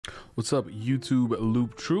What's up, YouTube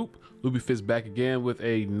Loop Troop? Loopy Fits back again with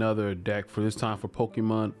another deck, for this time for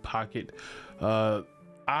Pokemon Pocket. I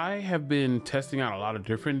have been testing out a lot of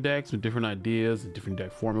different decks with different ideas and different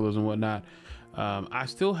deck formulas and whatnot. I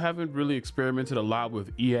still haven't really experimented a lot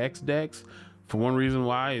with EX decks. For one reason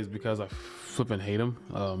why is because I flipping hate them.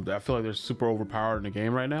 I feel like they're super overpowered in the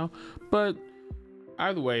game right now. But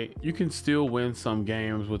either way, you can still win some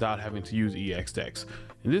games without having to use EX decks.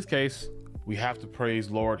 In this case, we have to praise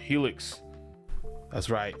Lord HELIX. That's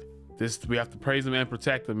right. We have to praise him and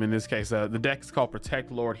protect him in this case. The deck is called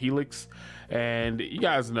Protect Lord HELIX, and you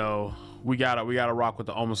guys know we gotta rock with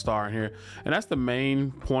the Omastar in here, and that's the main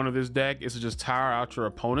point of this deck, is to just tire out your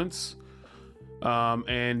opponents,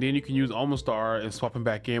 and then you can use Omastar and swap him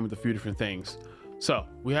back in with a few different things. So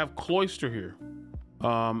we have Cloyster here.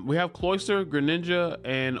 We have Cloyster, Greninja,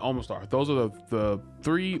 and Omastar. Those are the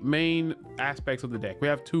three main aspects of the deck. We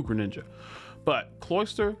have two Greninja, but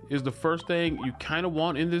Cloyster is the first thing you kind of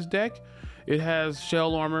want in this deck. It has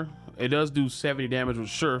Shell Armor. It does do 70 damage with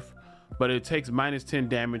Surf, but it takes -10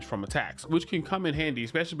 damage from attacks, which can come in handy,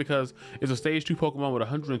 especially because it's a stage 2 Pokemon with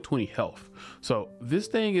 120 health. So this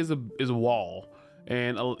thing is a wall,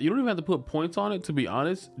 and you don't even have to put points on it, to be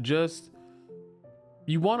honest. Just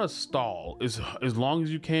you want to stall as long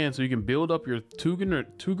as you can, so you can build up your two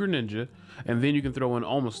Greninja, and then you can throw in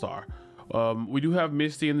Omastar. We do have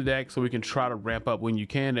Misty in the deck, so we can try to ramp up when you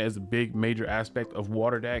can. As a big major aspect of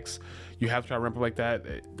water decks, you have to try to ramp up like that.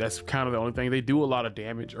 That's kind of the only thing. They do a lot of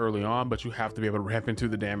damage early on, but you have to be able to ramp into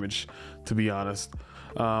the damage, to be honest.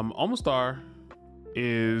 Omastar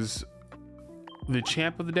is the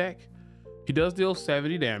champ of the deck. He does deal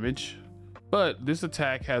 70 damage, but this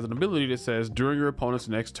attack has an ability that says during your opponent's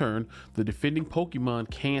next turn, the defending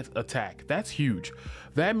Pokemon can't attack. That's huge.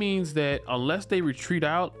 That means that unless they retreat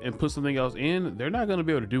out and put something else in, they're not going to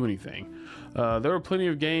be able to do anything. There are plenty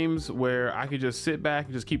of games where I could just sit back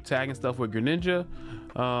and just keep tagging stuff with Greninja,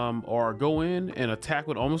 or go in and attack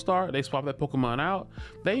with Omastar. They swap that Pokemon out.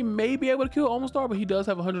 They may be able to kill Omastar, but he does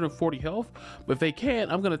have 140 health. But if they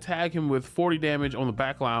can't, I'm going to tag him with 40 damage on the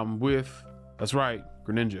back line with, that's right,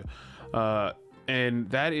 Greninja. And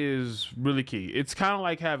that is really key. It's kind of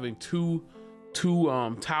like having two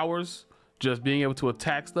towers, just being able to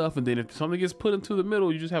attack stuff, and then if something gets put into the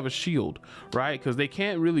middle, you just have a shield, right? Because they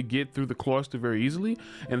can't really get through the Cloyster very easily,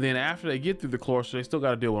 and then after they get through the Cloyster, they still got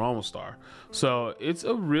to deal with Omastar. So it's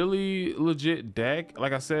a really legit deck.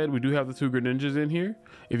 Like I said, we do have the two Greninjas in here.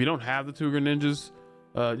 If you don't have the two Greninjas,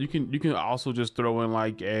 you can also just throw in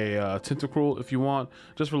like a Tentacruel if you want,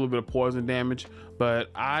 just for a little bit of poison damage. But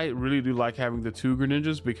I really do like having the two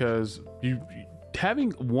Greninjas, because having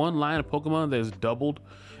one line of Pokemon that is doubled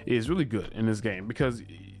is really good in this game, because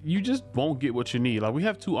you just won't get what you need. Like, we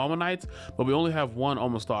have two Ammonites, but we only have one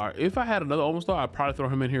Omastar. If I had another Omastar, I'd probably throw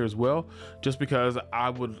him in here as well, just because I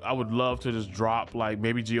would love to just drop like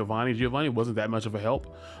maybe Giovanni. Giovanni wasn't that much of a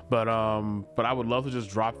help, but I would love to just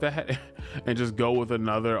drop that and just go with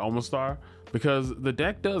another Omastar, because the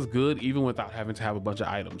deck does good even without having to have a bunch of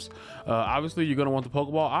items. Obviously, you're gonna want the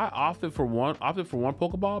Pokeball. I opted for one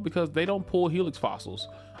Pokeball because they don't pull Helix fossils.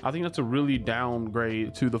 I think that's a really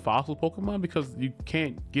downgrade to the fossil Pokemon, because you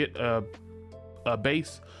can't get a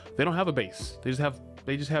base. They don't have a base. They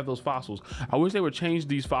just have those fossils. I wish they would change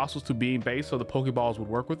these fossils to being base so the Pokeballs would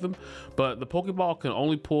work with them. But the Pokeball can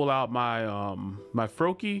only pull out my my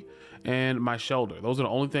Froakie and my Shelter. Those are the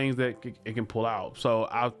only things that it can pull out. So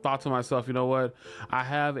I thought to myself, you know what? I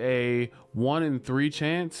have a 1 in 3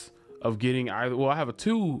 chance of getting either, well, I have a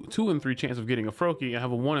 2 in 3 chance of getting a Froakie, and I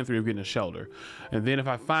have a 1 in 3 of getting a Shelter. And then if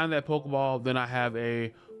I find that Pokeball, then I have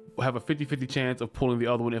a 50-50 chance of pulling the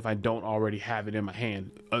other one if I don't already have it in my hand.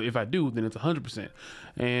 If I do, then it's 100%.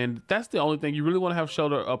 And that's the only thing. You really want to have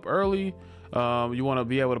Shelter up early. You want to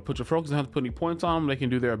be able to put your Froakies, and have to put any points on them. They can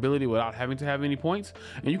do their ability without having to have any points,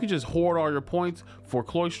 and you can just hoard all your points for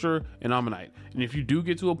Cloyster and Ammonite. And if you do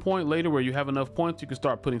get to a point later where you have enough points, you can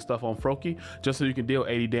start putting stuff on Froakie, just so you can deal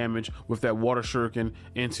 80 damage with that Water Shuriken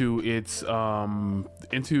into its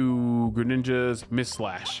into Greninja's Mist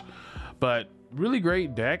Slash. But really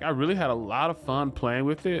great deck. I really had a lot of fun playing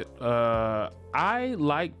with it. I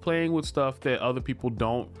like playing with stuff that other people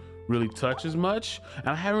don't really touch as much, and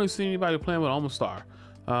I haven't really seen anybody playing with Omastar.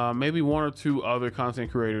 Maybe 1 or 2 other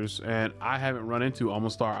content creators, and I haven't run into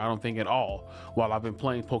Omastar, I don't think, at all while I've been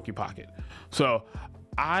playing Poke Pocket. So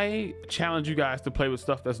I challenge you guys to play with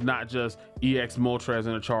stuff that's not just EX Moltres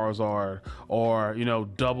and a Charizard, or, you know,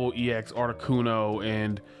 double EX Articuno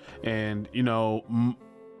and you know,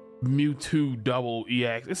 Mewtwo double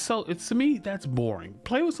EX. It's to me, that's boring.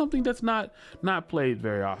 Play with something that's not played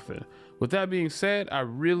very often. With that being said, I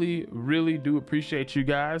really do appreciate you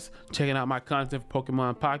guys checking out my content for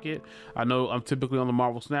Pokemon Pocket. I know I'm typically on the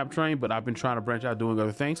Marvel Snap train, but I've been trying to branch out doing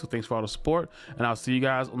other things. So thanks for all the support, and I'll see you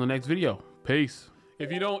guys on the next video. Peace.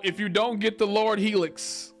 If you don't get the Lord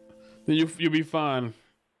Helix, then you'll be fine.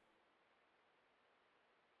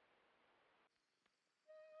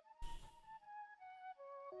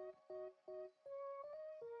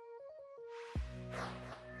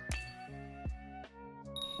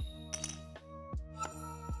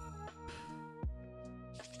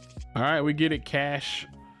 All right, we get it, Cash.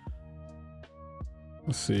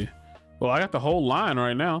 Let's see. Well, I got the whole line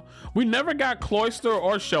right now. We never got Cloyster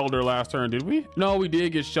or Shelter last turn, did we? No, we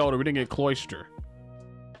did get Shelter. We didn't get Cloyster.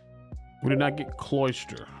 We did not get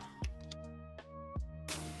Cloyster.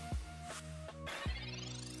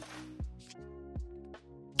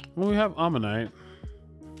 Well, we have Ammonite.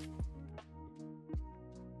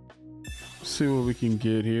 Let's see what we can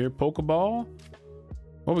get here. Pokeball.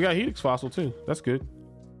 Well, we got Helix Fossil too. That's good.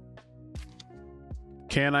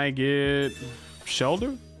 Can I get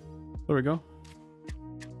Shelter? There we go.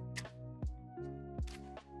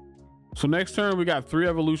 So next turn we got 3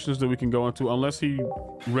 evolutions that we can go into, unless he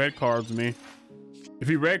red cards me. If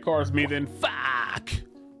he red cards me, then fuck.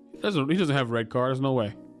 He doesn't have red card. There's no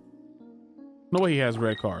way. No way he has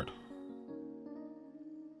red card.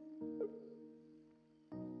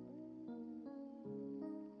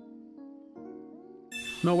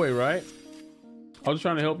 No way, right? I was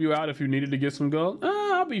trying to help you out if you needed to get some gold.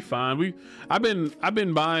 I'll be fine. I've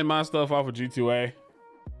been buying my stuff off of G2A,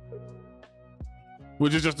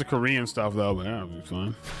 which is just the Korean stuff though, but that'll be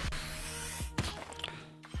fine.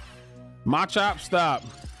 Machop, stop.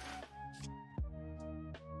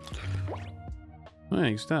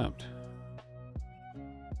 Hey, stopped.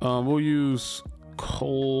 We'll use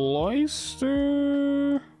Cloyster.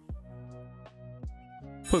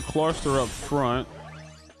 Put Cloyster up front.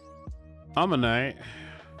 Ammonite.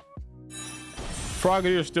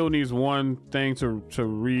 Frogadier still needs one thing to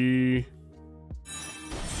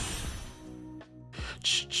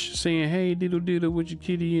saying, hey, diddle diddle with your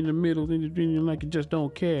kitty in the middle, like you just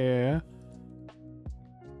don't care.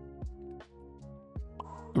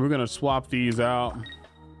 And we're gonna swap these out.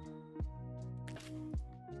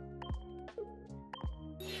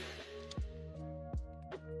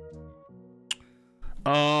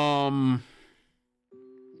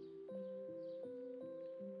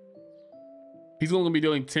 He's only gonna be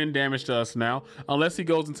dealing 10 damage to us now, unless he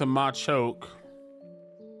goes into Machoke,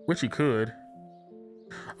 which he could.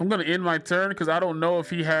 I'm gonna end my turn because I don't know if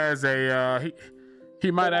he has a. He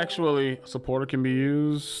might actually. Supporter can be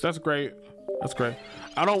used. That's great. That's great.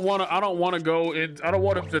 I don't want to go in. I don't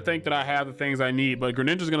want him to think that I have the things I need. But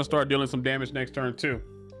Greninja's gonna start dealing some damage next turn too.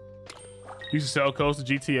 Use cell codes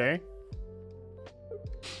to GTA.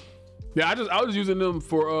 Yeah, I was using them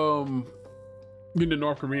for getting the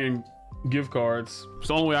North Korean gift cards. It's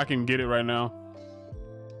the only way I can get it right now.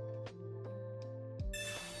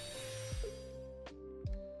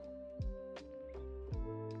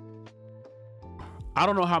 I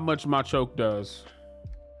don't know how much my choke does.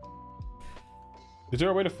 Is there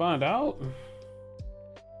a way to find out?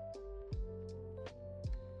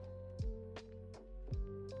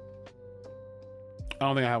 I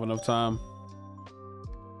don't think I have enough time.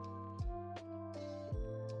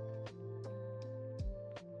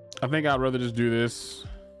 I think I'd rather just do this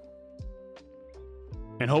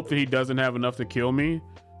and hope that he doesn't have enough to kill me.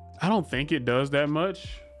 I don't think it does that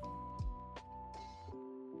much.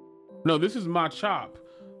 No, this is my chop.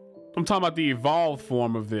 I'm talking about the evolved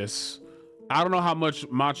form of this. I don't know how much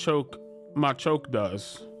my choke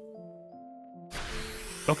does.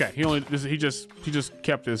 Okay, he just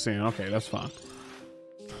kept this in. Okay, that's fine.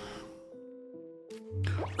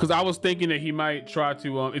 Because I was thinking that he might try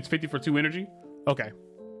to it's 50 for 2 energy. Okay.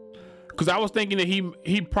 Because I was thinking that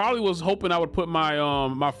he probably was hoping I would put my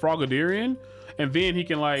my Frogadier in, and then he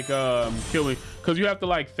can like kill me. Because you have to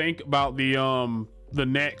like think about the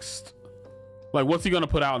next, like what's he gonna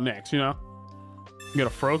put out next, you know? Get a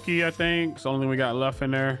Froakie, I think. It's the only thing we got left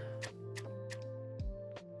in there.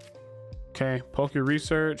 Okay, Poke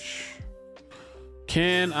Research.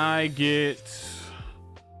 Can I get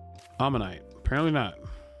Ammonite? Apparently not.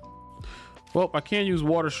 Well, I can use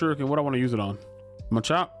Water Shuriken. What do I want to use it on?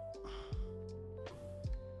 Machop?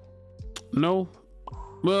 No.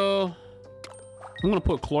 Well, I'm gonna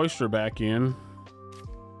put Cloyster back in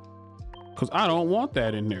because I don't want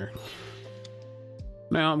that in there.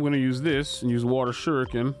 Now I'm gonna use this and use Water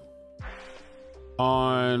Shuriken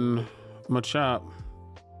on Machop.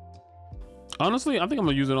 Honestly, I think I'm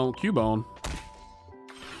gonna use it on Cubone.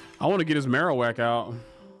 I want to get his Marowak out.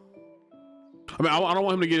 I mean, I don't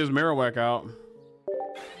want him to get his Marowak out.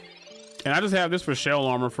 And I just have this for shell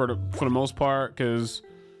armor for the most part, because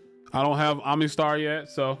I don't have Omnistar yet.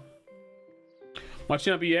 So my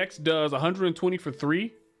Champ EX does 120 for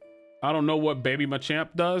 3. I don't know what baby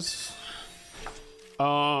Machamp does.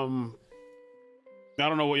 I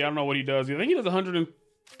don't know what he does. I think he does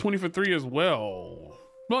 120 for 3 as well.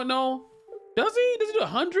 But no, does he? Does he do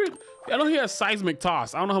 100? I know he has Seismic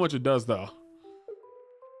Toss. I don't know how much it does though.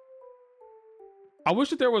 I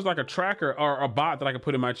wish that there was like a tracker or a bot that I could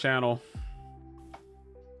put in my channel,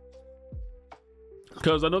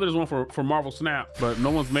 because I know there's one for Marvel Snap, but no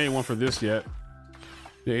one's made one for this yet.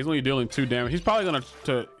 Yeah, he's only dealing 2 damage. He's probably gonna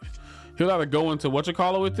he'll either go into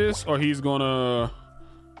whatchamacallit with this, or he's gonna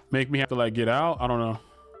make me have to like get out. I don't know.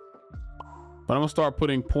 But I'm gonna start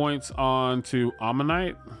putting points onto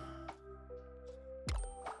Ammonite.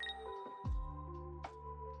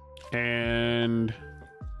 And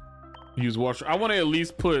use Washer. I want to at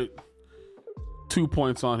least put 2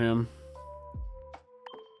 points on him.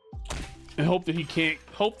 And hope that he can't,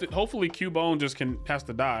 hopefully Cubone just has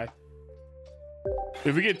to die.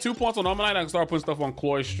 If we get 2 points on Ammonite, I can start putting stuff on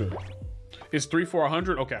Cloyster. It's 3 for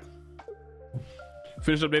 100. Okay.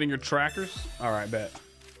 Finish updating your trackers. All right, bet.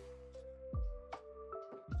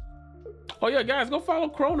 Oh yeah, guys, go follow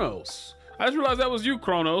Kronos. I just realized that was you,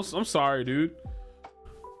 Kronos. I'm sorry, dude.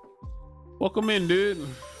 Welcome in, dude.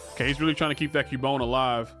 Okay, he's really trying to keep that Cubone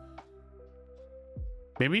alive.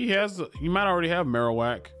 Maybe he might already have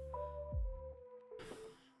Marowak.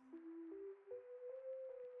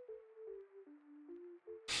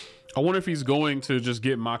 I wonder if he's going to just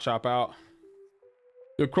get Machop out.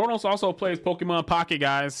 The Kronos also plays Pokemon Pocket,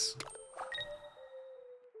 guys.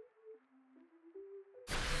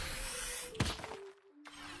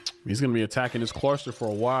 He's gonna be attacking his Cloyster for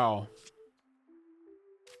a while.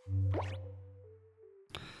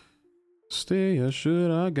 Stay or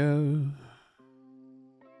should I go?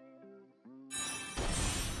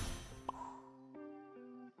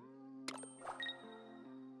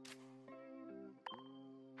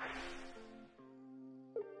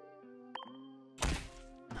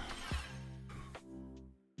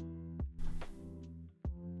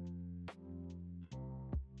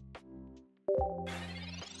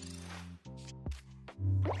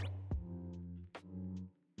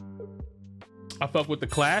 I fuck with the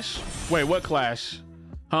Clash. Wait, what Clash?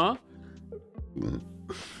 Huh? What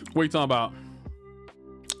are you talking about?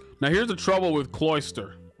 Now here's the trouble with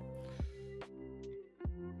Cloyster.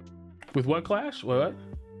 With what Clash? What?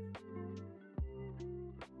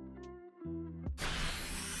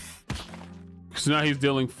 So now he's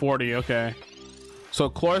dealing 40. Okay. So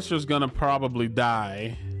Cloyster's gonna probably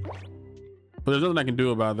die. But there's nothing I can do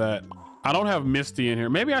about that. I don't have Misty in here.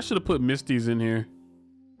 Maybe I should have put Misty's in here.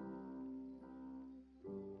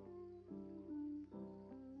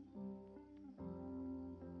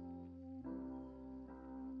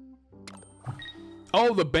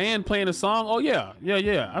 Oh, the band playing a song? Oh, yeah.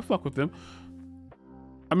 Yeah. I fuck with them.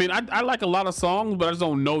 I mean, I like a lot of songs, but I just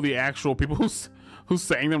don't know the actual people who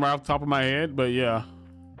sang them right off the top of my head. But yeah.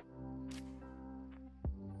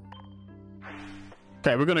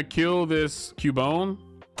 Okay, we're going to kill this Cubone.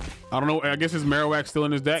 I don't know. I guess his Marowak's still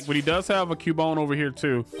in his deck, but he does have a Cubone over here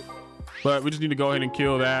too. But we just need to go ahead and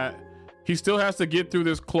kill that. He still has to get through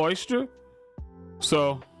this Cloyster.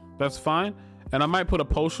 So that's fine. And I might put a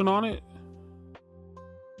potion on it.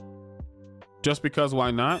 Just because,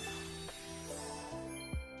 why not?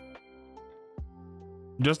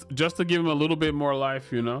 Just to give him a little bit more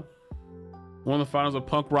life, you know? One of the finals of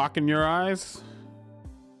Punk Rock in your eyes.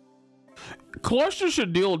 Cloyster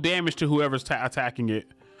should deal damage to whoever's attacking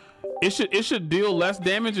it. It should deal less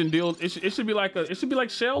damage and deal. It should be like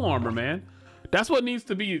shell armor, man. That's what needs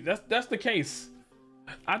to be. That's the case.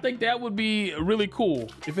 I think that would be really cool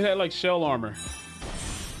if it had like shell armor.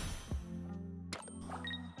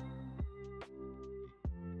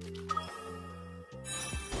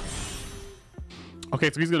 Okay,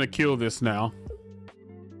 so he's gonna kill this now.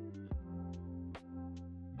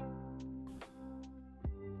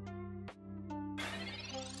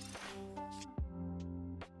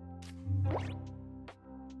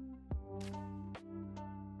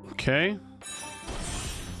 Okay.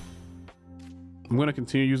 I'm gonna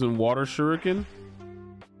continue using Water Shuriken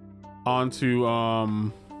onto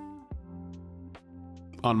on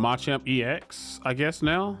Machamp EX, I guess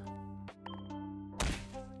now.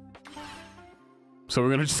 So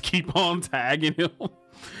we're gonna just keep on tagging him.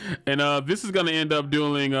 And this is gonna end up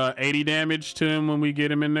doing 80 damage to him when we get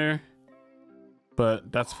him in there. But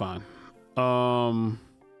that's fine. And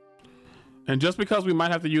just because we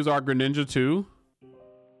might have to use our Greninja too,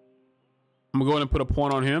 I'm gonna go ahead and put a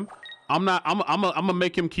point on him. I'm gonna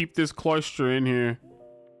make him keep this Cloyster in here.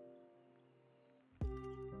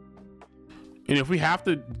 And if we have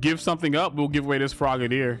to give something up, we'll give away this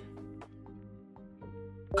Frogadier.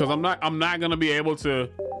 Cause I'm not gonna be able to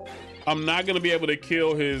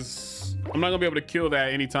kill his, I'm not gonna be able to kill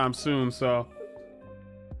that anytime soon, so.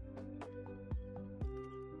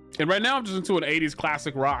 And right now I'm just into an 80s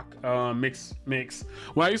classic rock mix.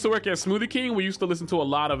 When I used to work at Smoothie King, we used to listen to a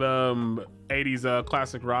lot of 80s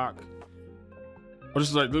classic rock. Or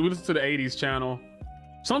just like, we listen to the 80s channel.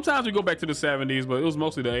 Sometimes we go back to the 70s, but it was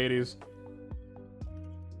mostly the 80s.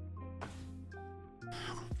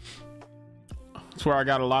 That's where I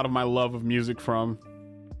got a lot of my love of music from.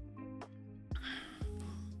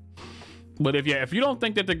 But if you don't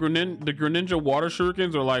think that the Greninja water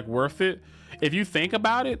shurikens are like worth it, if you think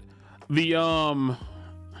about it, the oh,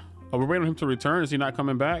 we're waiting on him to return. Is he not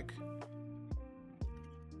coming back?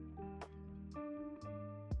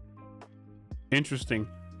 Interesting.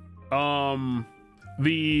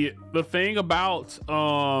 The thing about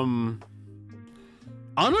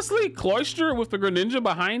honestly, Cloyster with the Greninja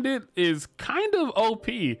behind it is kind of OP.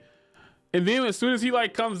 And then as soon as he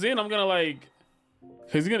like comes in, I'm gonna like,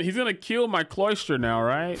 he's gonna kill my Cloyster now,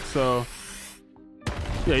 right? So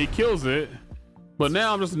yeah, he kills it. But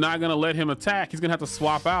now I'm just not gonna let him attack. He's gonna have to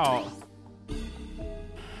swap out.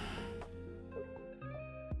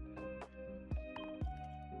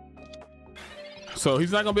 So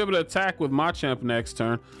he's not gonna be able to attack with Machamp next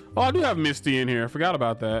turn. Oh, I do have Misty in here. I forgot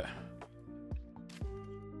about that.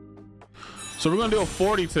 So we're gonna do a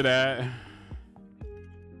 40 to that.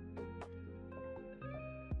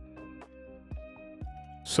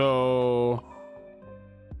 So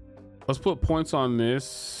let's put points on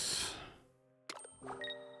this.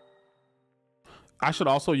 I should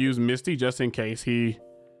also use Misty just in case he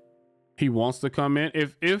wants to come in.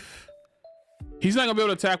 If he's not gonna be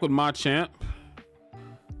able to attack with Machamp,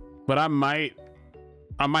 but I might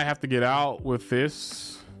have to get out with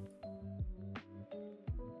this.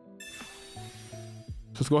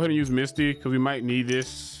 Let's go ahead and use Misty because we might need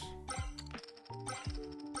this.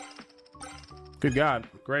 Good God,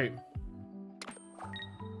 great.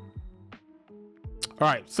 All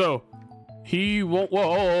right, so he won't,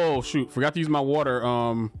 whoa, oh, shoot, forgot to use my water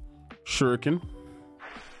shuriken.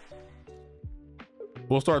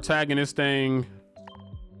 We'll start tagging this thing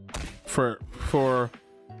for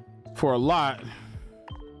a lot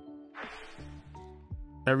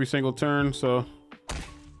every single turn. So,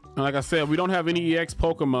 and like I said, we don't have any EX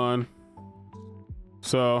Pokemon,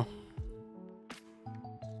 so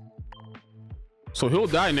he'll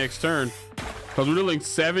die next turn because we're dealing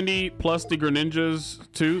 70 plus the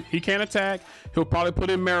Greninjas too. He can't attack. He'll probably put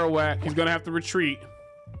in Marowak. He's gonna have to retreat.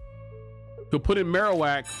 He'll put in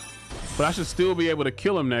Marowak, but I should still be able to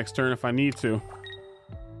kill him next turn if I need to.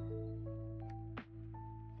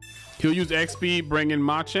 He'll use XP, bring in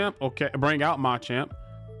Machamp. Okay, bring out Machamp.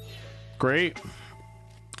 Great.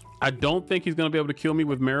 I don't think he's gonna be able to kill me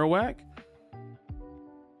with Marowak.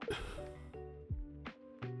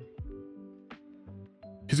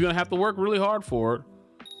 He's gonna have to work really hard for it.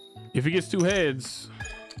 If he gets 2 heads,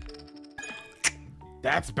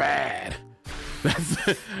 that's bad.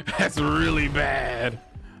 That's really bad.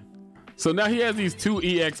 So now he has these 2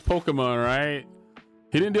 EX Pokemon, right?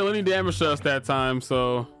 He didn't deal any damage to us that time,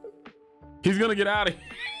 so he's gonna get out of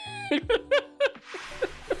here.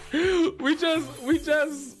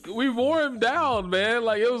 we wore him down, man.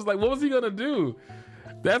 Like, it was like, what was he gonna do?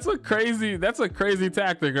 That's a crazy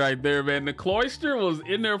tactic right there, man. The Cloyster was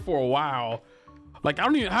in there for a while. Like, I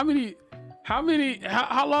don't even,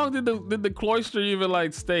 how long did the Cloyster even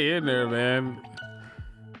like stay in there, man?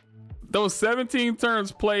 Those 17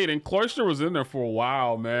 turns played and Cloyster was in there for a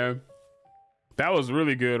while, man. That was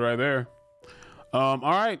really good right there. All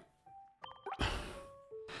right.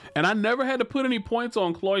 And I never had to put any points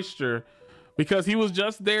on Cloyster because he was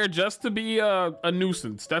just there just to be a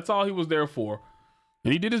nuisance. That's all he was there for.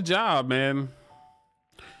 And he did his job, man.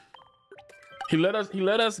 He let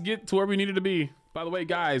us get to where we needed to be. By the way,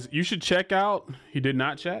 guys, you should check out. He did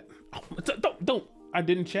not chat. Oh, don't. I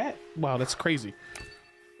didn't chat. Wow, that's crazy.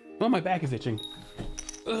 Oh, my back is itching.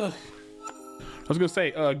 Ugh. I was gonna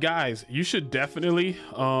say, guys, you should definitely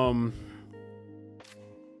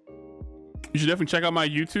check out my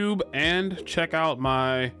YouTube and check out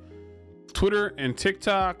my Twitter and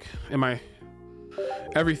TikTok and my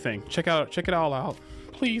everything. Check it all out,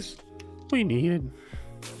 please. We need it.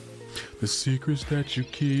 The secrets that you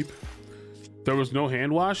keep. There was no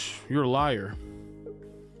hand wash? You're a liar.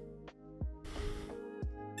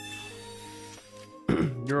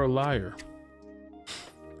 You're a liar.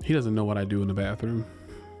 He doesn't know what I do in the bathroom.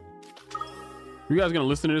 You guys gonna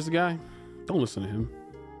listen to this guy? Don't listen to him.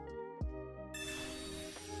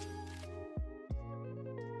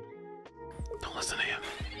 Don't listen to him.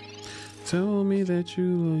 Tell me that you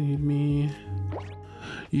need me.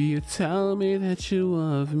 You tell me that you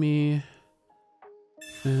love me.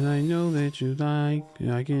 And I know that you like,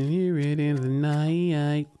 I can hear it in the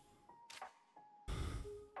night.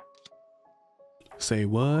 Say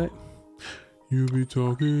what? You be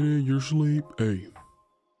talking in your sleep. Hey.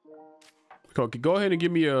 Okay, go ahead and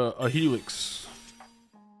give me a HELIX.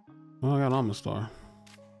 Oh, I got Alma Star.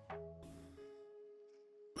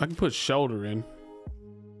 I can put shoulder in.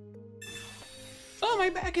 Oh, my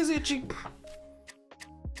back is itchy.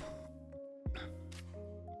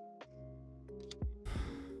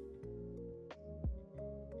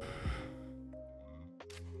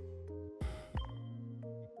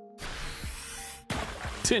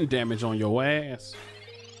 Damage on your ass.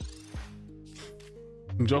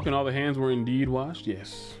 I'm joking, all the hands were indeed washed.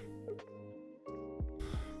 Yes.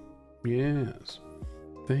 Yes.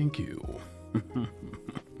 Thank you.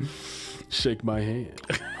 Shake my hand.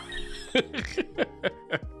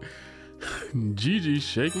 Gigi,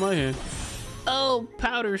 shake my hand. Oh,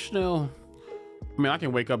 powder snow. I mean, I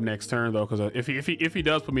can wake up next turn though, because if he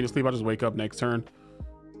does put me to sleep, I'll just wake up next turn.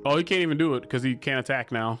 Oh, he can't even do it because he can't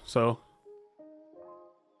attack now. So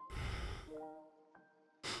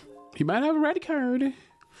he might have a red card.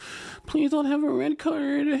 Please don't have a red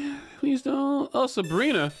card. Please don't. Oh,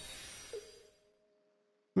 Sabrina.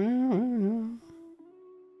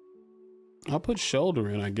 I'll put shoulder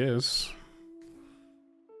in, I guess.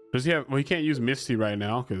 Does he have? Well, he can't use Misty right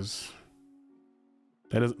now because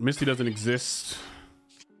Misty doesn't exist.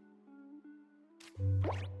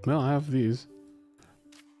 Well, I have these.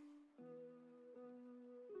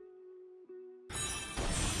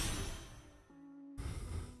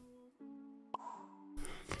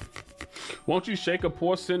 Won't you shake a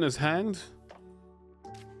poor sinner's hand?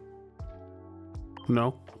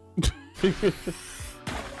 No.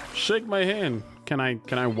 Shake my hand. Can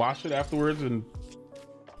I wash it afterwards in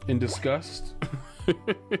disgust?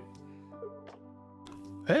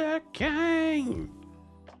 Okay.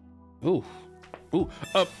 Ooh. Ooh.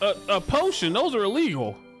 A potion. Those are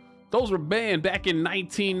illegal. Those were banned back in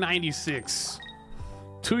 1996.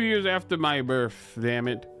 2 years after my birth, damn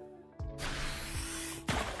it.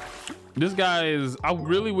 This guy is, I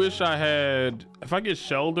really wish I had, if I get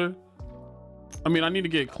Shelter, I mean, I need to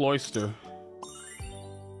get Cloister.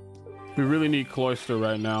 We really need Cloister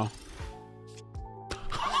right now.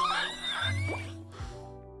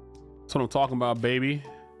 That's what I'm talking about, baby.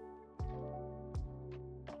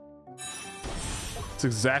 It's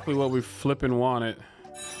exactly what we flipping wanted.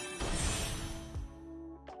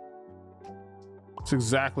 It's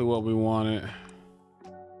exactly what we wanted.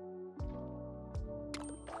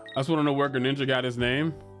 I just want to know where Greninja got his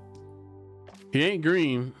name. He ain't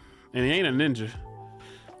green, and he ain't a ninja.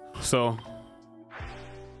 So,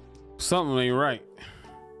 something ain't right.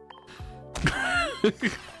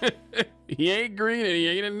 He ain't green, and he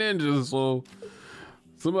ain't a ninja, so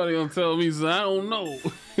somebody gonna tell me, so I don't know.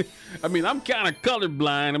 I mean, I'm kind of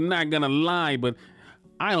colorblind, I'm not gonna lie, but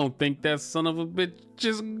I don't think that son of a bitch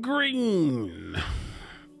is green. All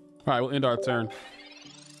right, we'll end our turn.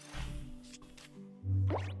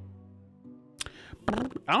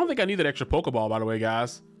 I don't think I need that extra Pokeball, by the way,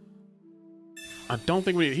 guys. I don't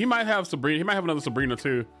think we need. He might have Sabrina. He might have another Sabrina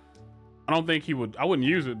too. I don't think he would. I wouldn't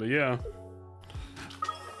use it, but yeah.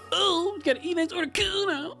 Oh, got to eat next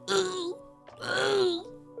Articuno. Oh, oh,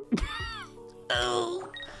 oh.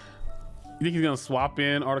 You think he's gonna swap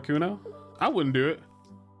in Articuno? I wouldn't do it.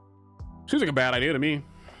 Seems like a bad idea to me.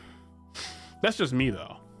 That's just me,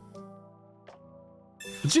 though.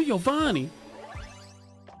 Giovanni.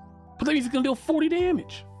 But that means he's gonna deal 40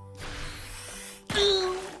 damage.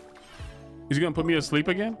 Is he gonna put me to sleep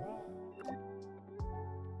again?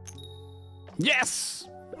 Yes!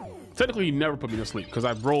 Technically, he never put me to sleep because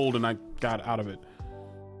I rolled and I got out of it.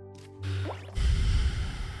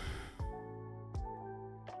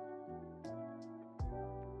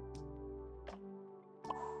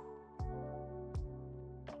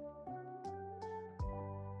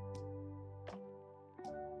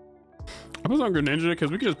 I put this on Greninja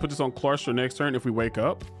because we can just put this on Cloister next turn if we wake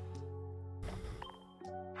up.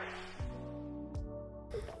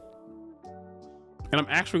 And I'm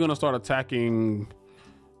actually going to start attacking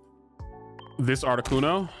this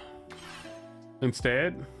Articuno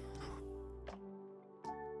instead.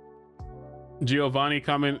 Giovanni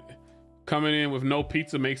coming in with no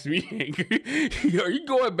pizza makes me angry. Are you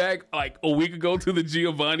going back like a week ago to the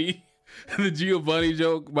Giovanni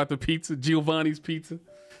joke about the pizza, Giovanni's pizza?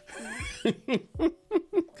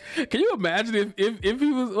 Can you imagine if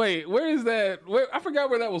he was, wait, where is that? Where, I forgot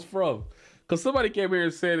where that was from. Cause somebody came here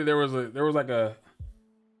and said that there was like a,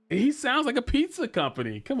 he sounds like a pizza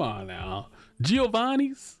company. Come on now.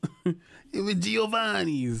 Giovanni's. It was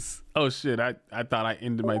Giovanni's. Oh shit, I thought I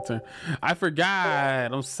ended my turn. I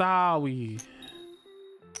forgot. I'm sorry.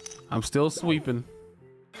 I'm still sweeping.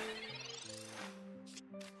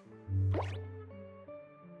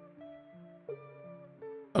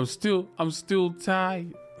 I'm still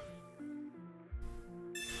tired.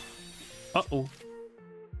 Uh-oh.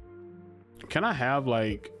 Can I have,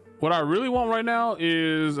 like, what I really want right now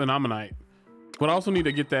is an Ammonite. But I also need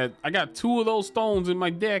to get that. I got 2 of those stones in my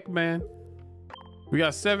deck, man. We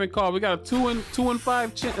got 7 cards. We got a 2 and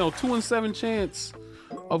 5 chance, no, 2 and 7 chance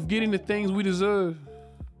of getting the things we deserve.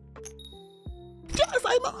 Yes,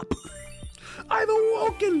 I'm up. I've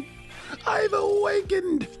awoken. I've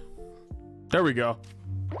awakened. There we go.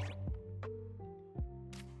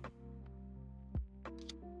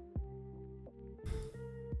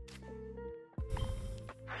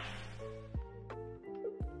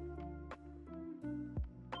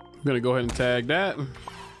 I'm gonna go ahead and tag that.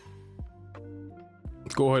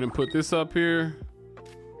 Let's go ahead and put this up here.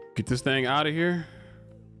 Get this thing out of here.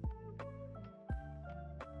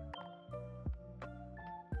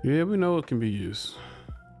 Yeah, we know it can be used.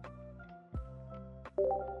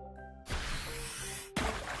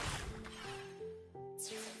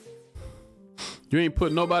 You ain't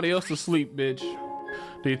putting nobody else to sleep, bitch.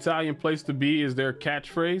 The Italian place to be is their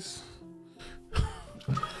catchphrase.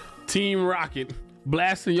 Team Rocket.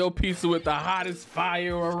 Blasting your pizza with the hottest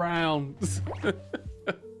fire around.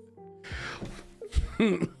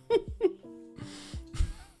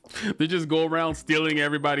 They just go around stealing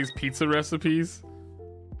everybody's pizza recipes.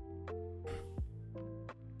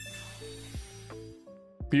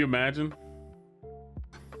 Can you imagine?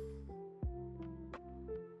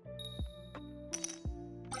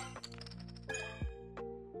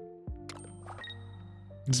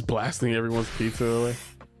 Just blasting everyone's pizza away.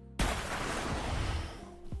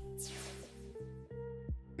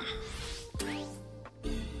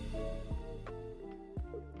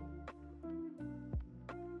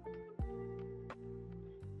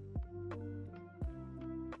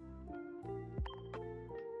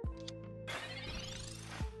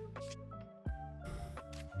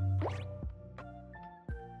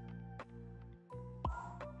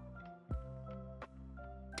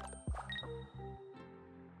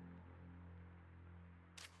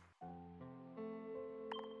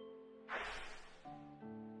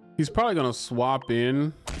 He's probably gonna swap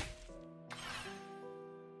in.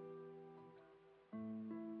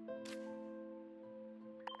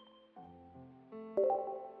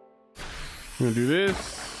 I'm gonna do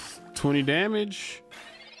this. 20 damage.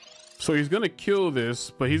 So he's gonna kill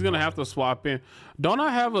this, but he's gonna have to swap in. Don't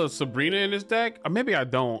I have a Sabrina in this deck? Or maybe I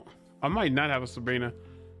don't. I might not have a Sabrina.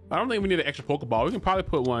 I don't think we need an extra Pokeball. We can probably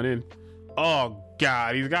put one in. Oh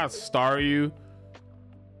God, he's got Star You.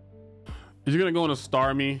 Is he gonna go into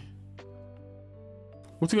Star Me?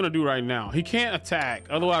 What's he gonna do right now? He can't attack,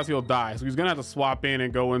 otherwise he'll die. So he's gonna have to swap in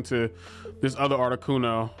and go into this other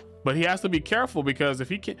Articuno. But he has to be careful because if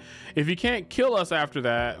he can't kill us after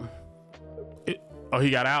that, oh,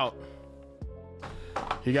 he got out.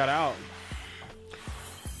 He got out.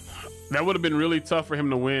 That would have been really tough for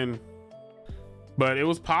him to win, but it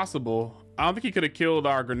was possible. I don't think he could have killed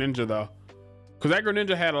our Greninja though, because that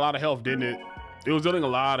Greninja had a lot of health, didn't it? It was dealing a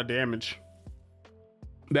lot of damage.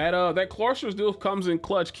 That Cloyster still comes in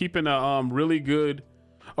clutch, keeping a really good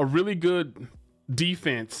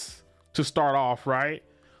defense to start off, right?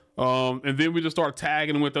 And then we just start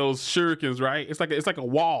tagging with those shurikens, right? It's like a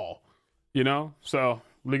wall, you know? So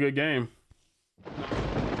really good game.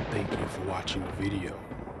 Thank you for watching the video.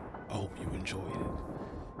 I hope you enjoyed it.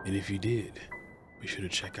 And if you did, be sure to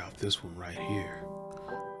check out this one right here.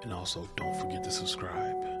 And also don't forget to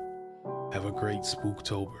subscribe. Have a great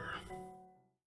Spooktober.